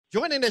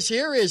Joining us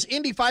here is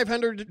Indy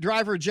 500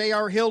 driver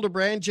J.R.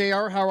 Hildebrand.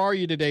 J.R., how are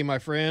you today, my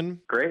friend?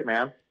 Great,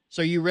 man.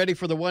 So you ready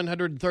for the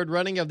 103rd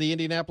running of the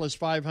Indianapolis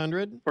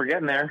 500? We're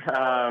getting there.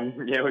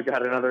 We've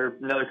got another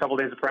couple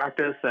days of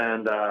practice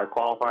and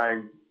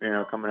qualifying,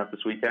 coming up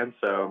this weekend.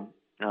 So,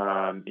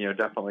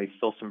 definitely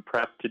still some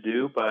prep to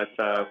do, but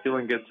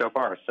feeling good so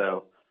far.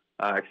 So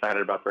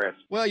excited about the race.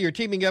 Well, you're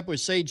teaming up with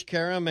Sage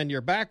Karam, and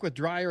you're back with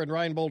Dreyer and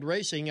Ryan Bold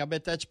Racing. I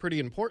bet that's pretty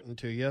important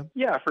to you.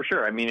 Yeah, for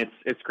sure. I mean,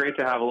 it's great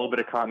to have a little bit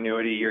of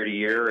continuity year to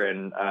year,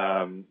 and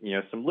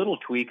some little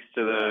tweaks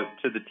to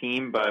the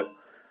team, but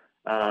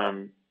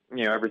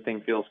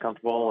everything feels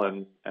comfortable,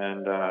 and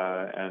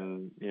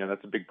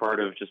that's a big part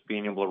of just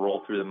being able to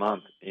roll through the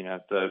month.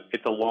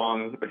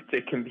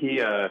 It can be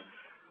a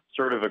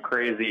sort of a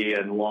crazy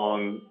and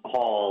long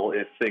haul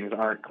if things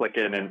aren't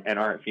clicking and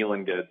aren't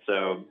feeling good.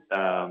 So,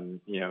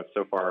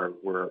 so far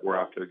we're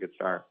off to a good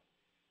start.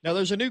 Now,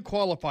 there's a new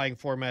qualifying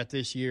format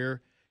this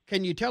year.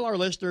 Can you tell our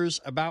listeners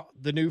about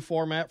the new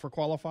format for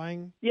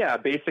qualifying? Yeah,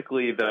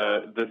 basically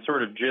the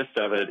sort of gist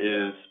of it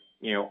is,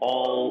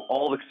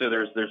 so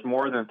there's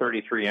more than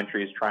 33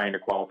 entries trying to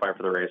qualify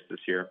for the race this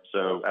year.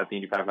 So at the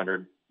Indy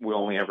 500, we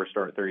only ever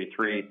start at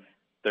 33.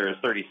 There's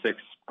 36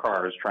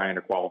 cars trying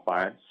to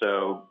qualify.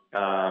 So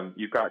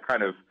you've got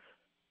kind of,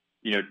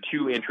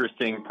 two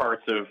interesting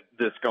parts of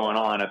this going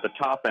on. At the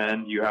top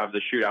end, you have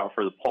the shootout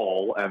for the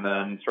pole, and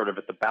then sort of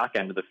at the back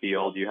end of the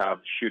field, you have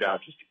the shootout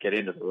just to get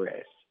into the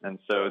race. And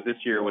so this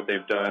year, what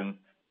they've done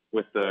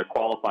with the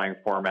qualifying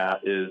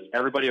format is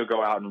everybody will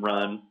go out and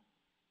run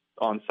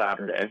on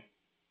Saturday.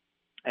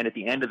 And at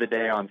the end of the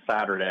day on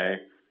Saturday,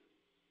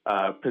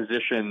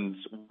 positions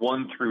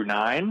 1 through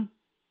 9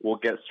 will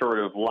get sort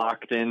of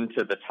locked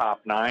into the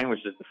top 9,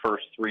 which is the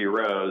first 3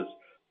 rows.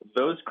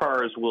 Those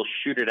cars will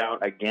shoot it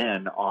out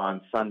again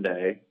on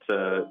Sunday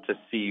to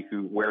see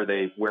where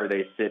they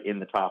sit in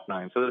the top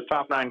 9. So those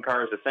top 9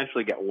 cars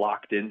essentially get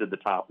locked into the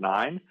top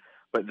 9,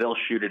 but they'll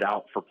shoot it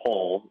out for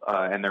pole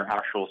and their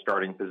actual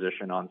starting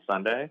position on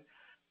Sunday.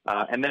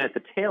 And then at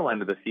the tail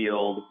end of the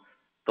field,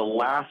 the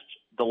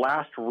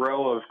last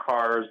row of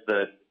cars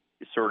that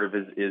sort of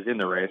is in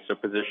the race, so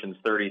positions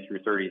 30 through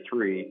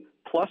 33,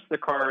 plus the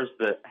cars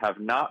that have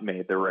not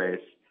made the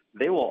race,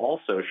 they will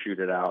also shoot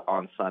it out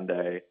on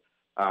Sunday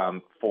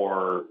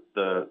for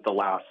the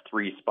last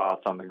 3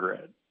 spots on the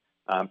grid.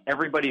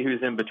 Everybody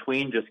who's in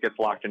between just gets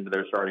locked into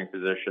their starting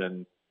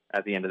position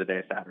at the end of the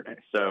day Saturday.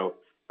 So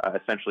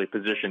essentially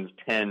positions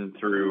 10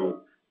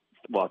 through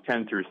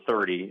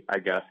 30, I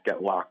guess,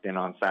 get locked in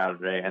on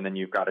Saturday, and then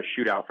you've got a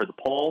shootout for the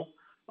pole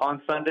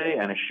on Sunday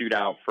and a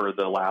shootout for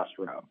the last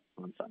row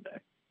on Sunday.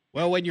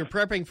 Well, when you're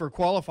prepping for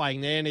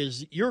qualifying, then,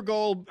 is your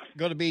goal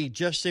going to be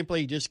just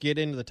get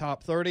into the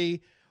top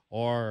 30,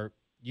 or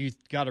you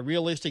got a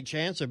realistic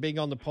chance of being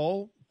on the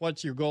pole?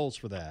 What's your goals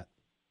for that?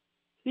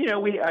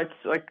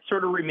 It's like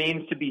sort of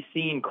remains to be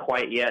seen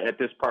quite yet at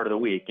this part of the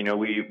week.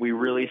 We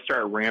really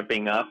start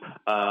ramping up,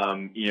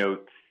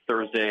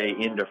 Thursday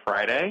into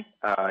Friday,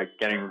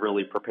 getting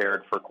really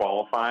prepared for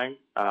qualifying.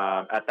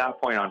 At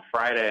that point on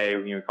Friday,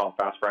 we call it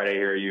Fast Friday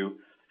here, you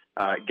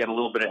get a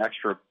little bit of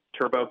extra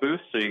turbo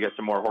boost, so you get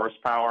some more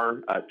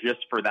horsepower just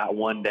for that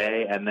one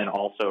day, and then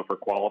also for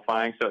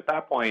qualifying. So at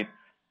that point,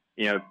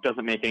 it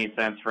doesn't make any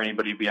sense for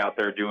anybody to be out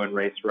there doing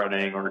race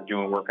running or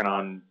working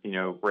on,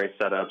 race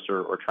setups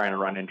or trying to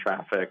run in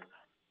traffic,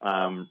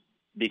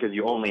 because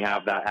you only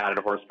have that added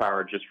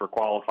horsepower just for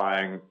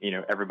qualifying.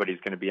 Everybody's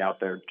going to be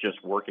out there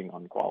just working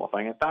on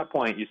qualifying. At that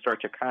point, you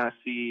start to kind of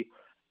see,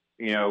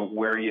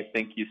 where you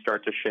think you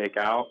start to shake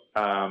out.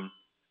 I'm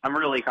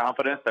really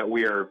confident that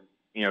we are,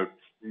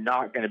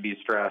 not going to be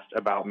stressed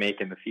about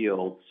making the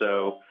field.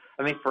 So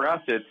I think for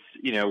us, it's,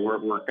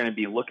 we're going to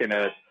be looking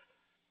at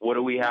what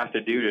do we have to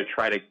do to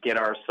try to get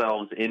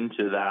ourselves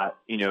into that,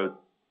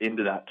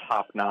 into that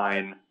top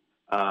 9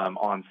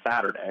 on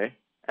Saturday,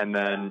 and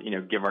then,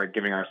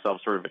 giving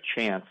ourselves sort of a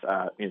chance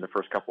at the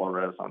first couple of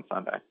rows on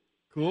Sunday.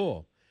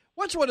 Cool.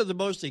 What's one of the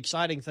most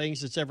exciting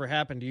things that's ever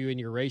happened to you in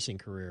your racing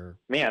career?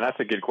 Man, that's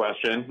a good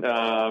question.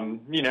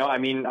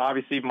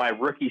 Obviously my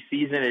rookie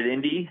season at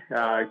Indy,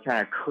 kind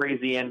of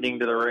crazy ending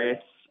to the race.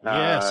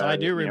 Yes, I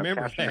do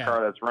remember catching that. a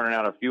car that's running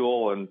out of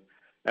fuel and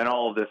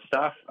all of this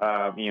stuff.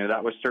 That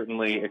was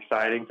certainly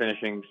exciting,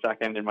 finishing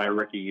second in my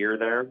rookie year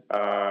there.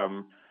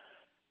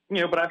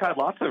 But I've had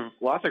lots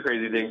of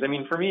crazy things. I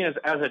mean, for me as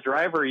a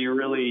driver, you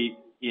really,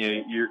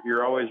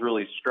 you're always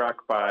really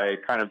struck by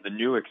kind of the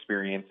new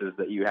experiences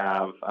that you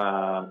have.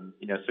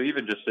 So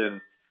even just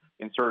in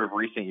sort of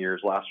recent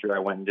years, last year I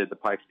went and did the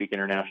Pikes Peak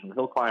International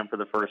Hill Climb for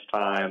the first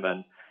time,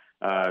 and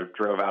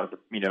drove out of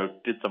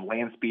did some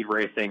land speed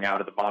racing out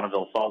of the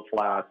Bonneville Salt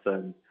Flats.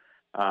 And,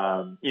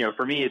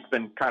 for me, it's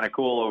been kind of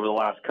cool over the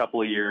last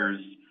couple of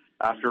years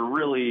after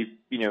really,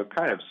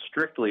 kind of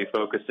strictly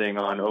focusing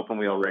on open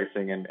wheel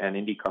racing and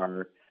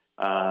IndyCar,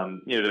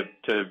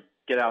 to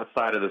get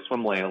outside of the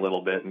swim lane a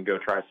little bit and go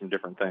try some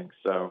different things.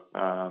 So,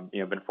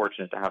 been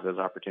fortunate to have those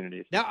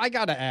opportunities. Now, I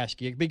got to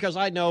ask you, because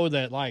I know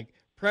that,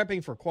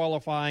 prepping for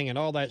qualifying and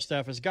all that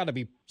stuff has got to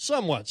be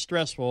somewhat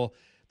stressful.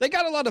 They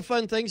got a lot of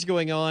fun things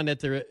going on at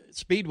the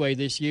Speedway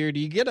this year. Do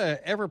you get to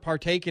ever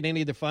partake in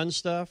any of the fun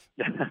stuff?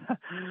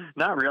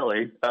 Not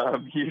really.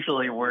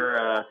 Usually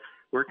we're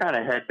kind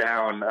of head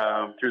down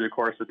through the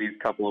course of these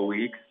couple of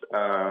weeks.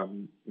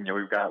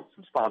 We've got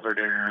some sponsor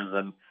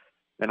dinners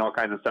and all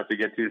kinds of stuff to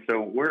get to.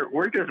 So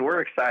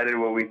we're excited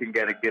when we can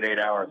get a good 8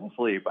 hours of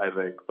sleep, I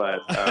think.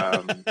 But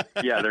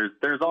yeah,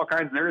 there is all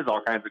kinds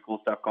of cool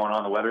stuff going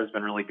on. The weather's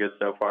been really good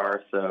so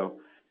far. So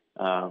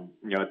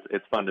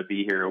it's fun to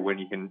be here when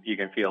you can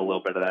feel a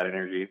little bit of that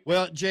energy.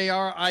 Well,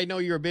 JR, I know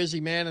you're a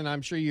busy man, and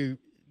I'm sure you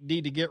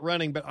need to get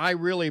running, but I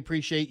really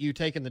appreciate you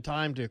taking the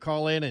time to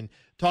call in and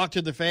talk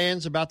to the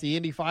fans about the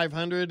Indy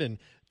 500 and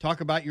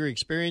talk about your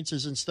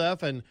experiences and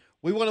stuff. And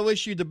we want to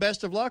wish you the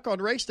best of luck on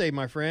race day,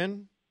 my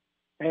friend.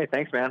 Hey,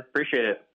 thanks, man. Appreciate it.